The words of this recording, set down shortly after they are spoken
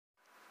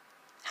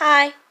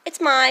Hi,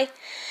 it's Mai,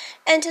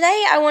 and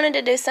today I wanted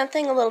to do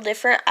something a little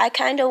different. I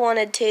kind of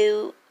wanted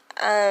to,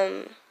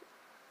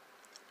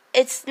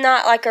 it's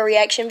not like a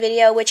reaction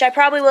video, which I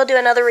probably will do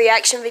another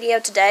reaction video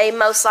today.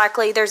 Most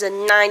likely, there's a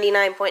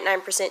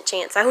 99.9%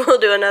 chance I will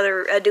do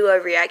a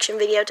reaction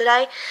video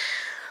today.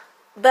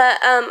 But,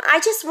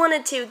 I just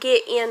wanted to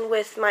get in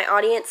with my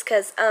audience,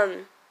 because,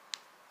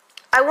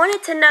 I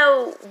wanted to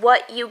know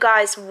what you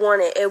guys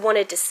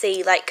wanted to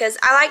see, because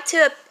I like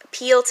to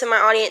appeal to my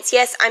audience.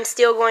 Yes, I'm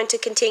still going to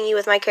continue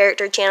with my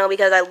character channel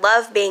because I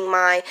love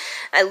I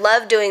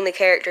love doing the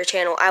character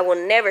channel. I will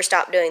never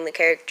stop doing the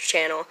character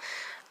channel.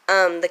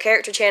 The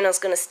character channel is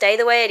going to stay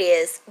the way it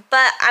is,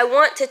 but I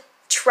want to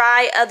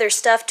try other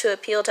stuff to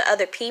appeal to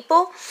other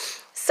people.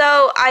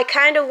 So I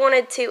kind of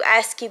wanted to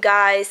ask you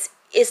guys,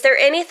 is there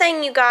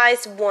anything you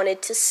guys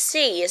wanted to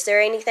see? Is there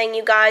anything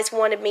you guys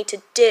wanted me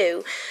to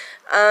do?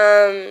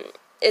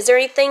 Is there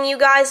anything you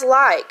guys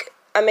like?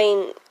 I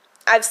mean,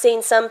 I've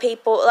seen some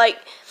people do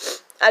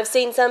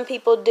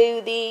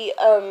the,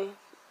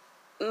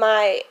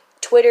 my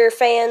Twitter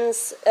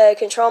fans,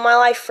 control my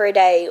life for a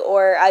day,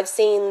 or I've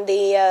seen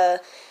the,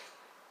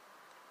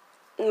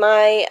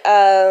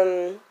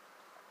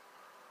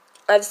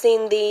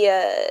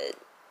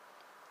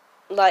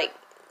 like,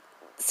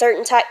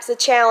 certain types of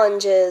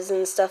challenges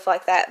and stuff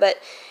like that, but,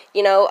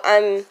 you know,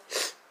 I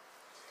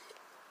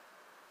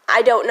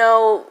don't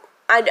know.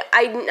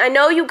 I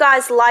know you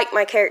guys like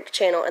my character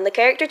channel, and the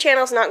character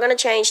channel is not going to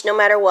change no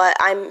matter what.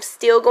 I'm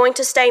still going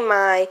to stay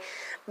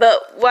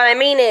but what I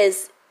mean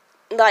is,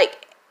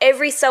 like,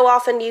 every so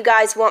often you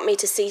guys want me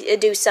to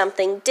do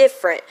something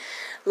different.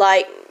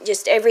 Like,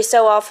 just every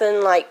so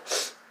often, like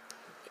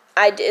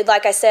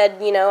I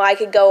said, you know,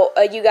 you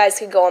guys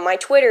could go on my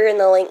Twitter in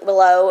the link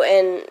below,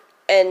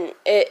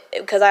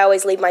 because I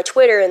always leave my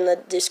Twitter in the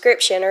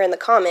description or in the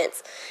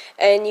comments,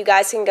 and you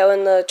guys can go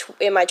in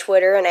my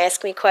Twitter and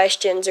ask me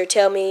questions or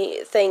tell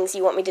me things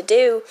you want me to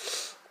do,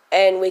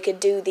 and we could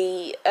do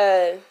the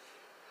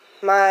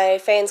my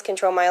fans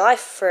control my life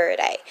for a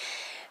day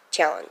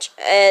challenge.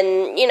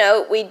 And you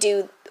know,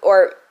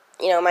 or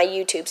you know, my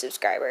YouTube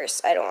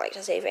subscribers. I don't like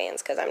to say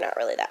fans because I'm not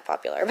really that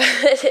popular,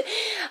 but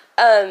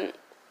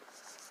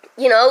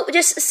you know,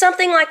 just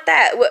something like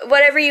that.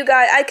 Whatever you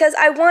guys,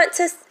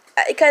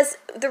 because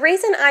the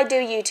reason I do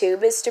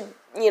YouTube is to,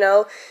 you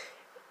know,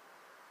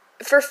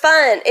 for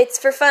fun. It's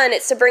for fun.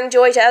 It's to bring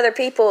joy to other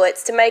people.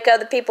 It's to make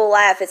other people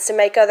laugh. It's to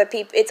make other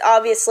people, it's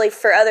obviously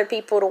for other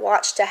people to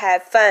watch, to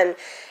have fun,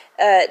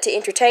 to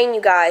entertain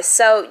you guys.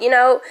 So, you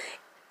know,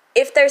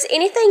 if there's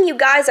anything you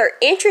guys are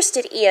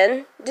interested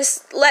in,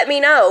 just let me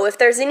know. If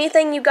there's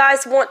anything you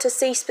guys want to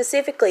see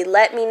specifically,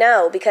 let me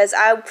know, because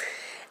I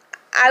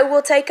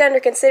will take under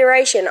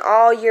consideration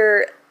all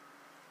your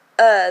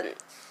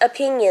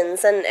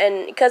opinions,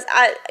 and because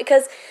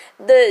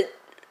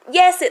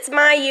yes, it's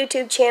my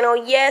YouTube channel,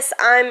 yes,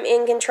 I'm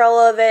in control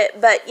of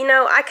it, but you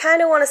know, I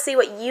kind of want to see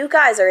what you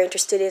guys are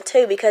interested in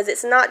too, because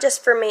it's not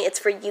just for me, it's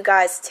for you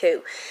guys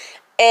too.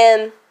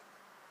 And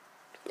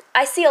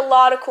I see a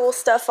lot of cool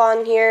stuff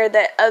on here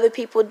that other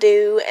people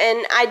do,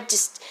 and I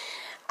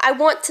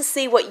want to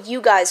see what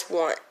you guys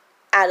want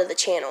out of the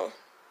channel,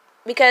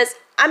 because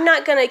I'm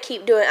not going to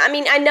keep doing, I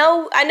mean, I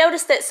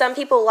noticed that some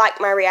people like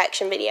my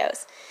reaction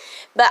videos,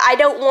 but I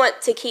don't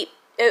want to keep,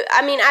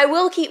 I mean, I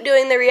will keep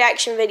doing the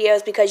reaction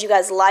videos because you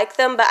guys like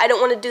them, but I don't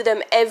want to do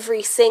them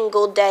every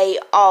single day,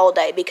 all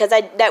day, because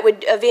that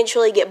would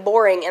eventually get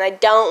boring, and I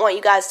don't want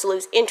you guys to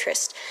lose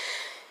interest.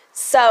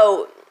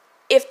 So,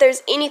 if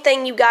there's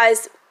anything you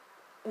guys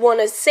want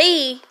to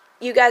see,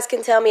 you guys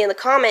can tell me in the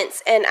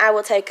comments, and I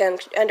will take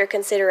under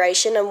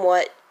consideration on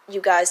what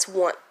you guys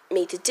want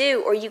me to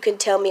do, or you can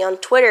tell me on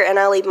Twitter, and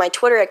I'll leave my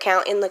Twitter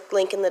account in the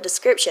link in the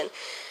description,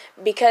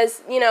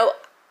 because, you know,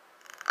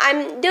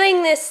 I'm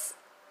doing this,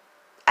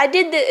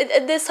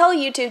 this whole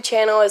YouTube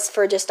channel is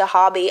for just a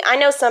hobby. I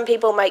know some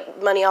people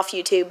make money off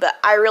YouTube, but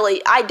I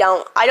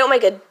don't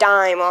make a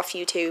dime off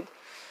YouTube.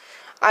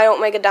 I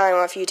don't make a dime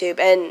off YouTube,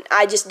 and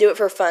I just do it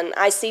for fun.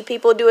 I see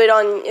people do it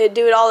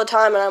all the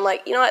time, and I'm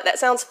like, you know what, that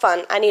sounds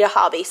fun. I need a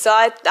hobby, so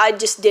I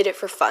just did it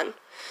for fun.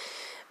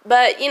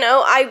 But, you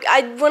know,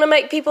 I want to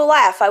make people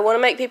laugh. I want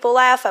to make people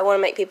laugh. I want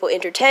to make people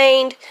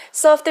entertained.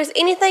 So if there's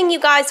anything you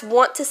guys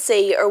want to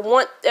see, or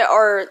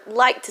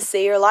like to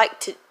see, or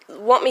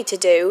want me to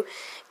do,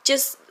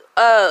 just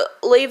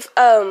leave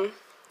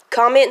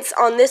comments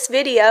on this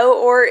video,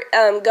 or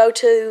go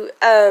to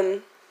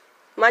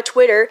my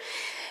Twitter,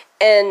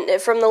 and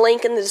from the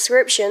link in the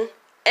description,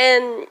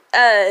 and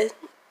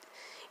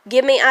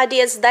give me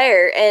ideas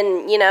there,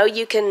 and you know,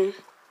 you can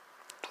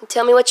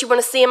tell me what you want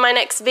to see in my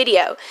next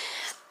video.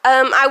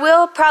 I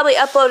will probably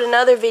upload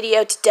another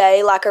video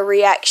today, like a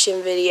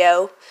reaction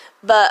video,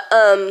 but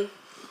other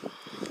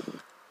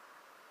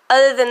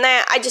than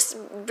that, I just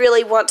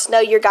really want to know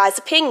your guys'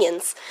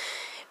 opinions,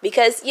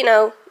 because, you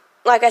know,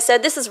 like I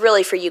said, this is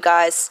really for you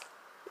guys.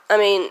 I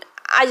mean,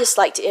 I just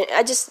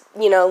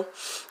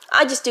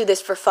do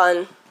this for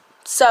fun.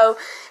 So,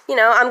 you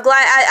know, I'm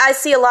glad I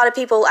see a lot of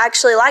people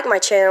actually like my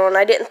channel, and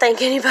I didn't think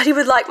anybody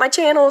would like my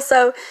channel,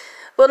 so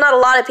well, not a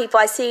lot of people,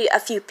 I see a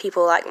few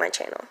people like my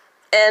channel.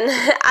 And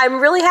I'm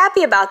really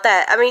happy about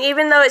that. I mean,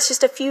 even though it's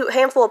just a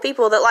handful of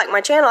people that like my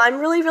channel, I'm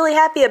really, really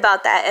happy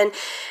about that. And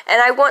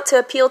I want to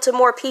appeal to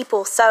more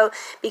people. So,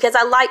 because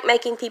I like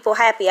making people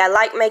happy. I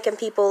like making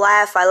people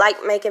laugh. I like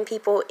making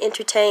people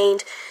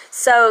entertained.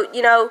 So,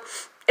 you know,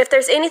 if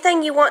there's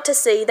anything you want to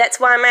see,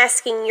 that's why I'm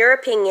asking your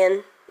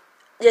opinion.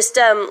 Just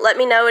let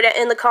me know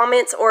in the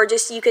comments, or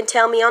just you can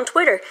tell me on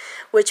Twitter,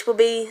 which will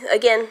be,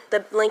 again,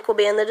 the link will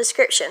be in the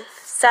description.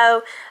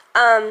 So,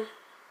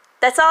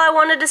 that's all I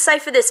wanted to say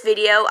for this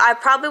video. I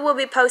probably will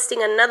be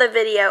posting another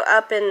video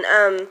up in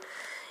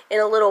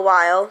a little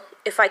while,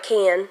 if I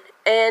can,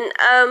 and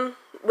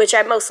which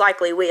I most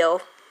likely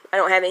will. I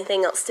don't have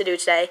anything else to do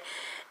today.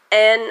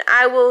 And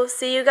I will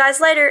see you guys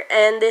later,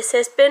 and this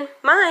has been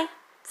my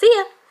See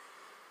ya!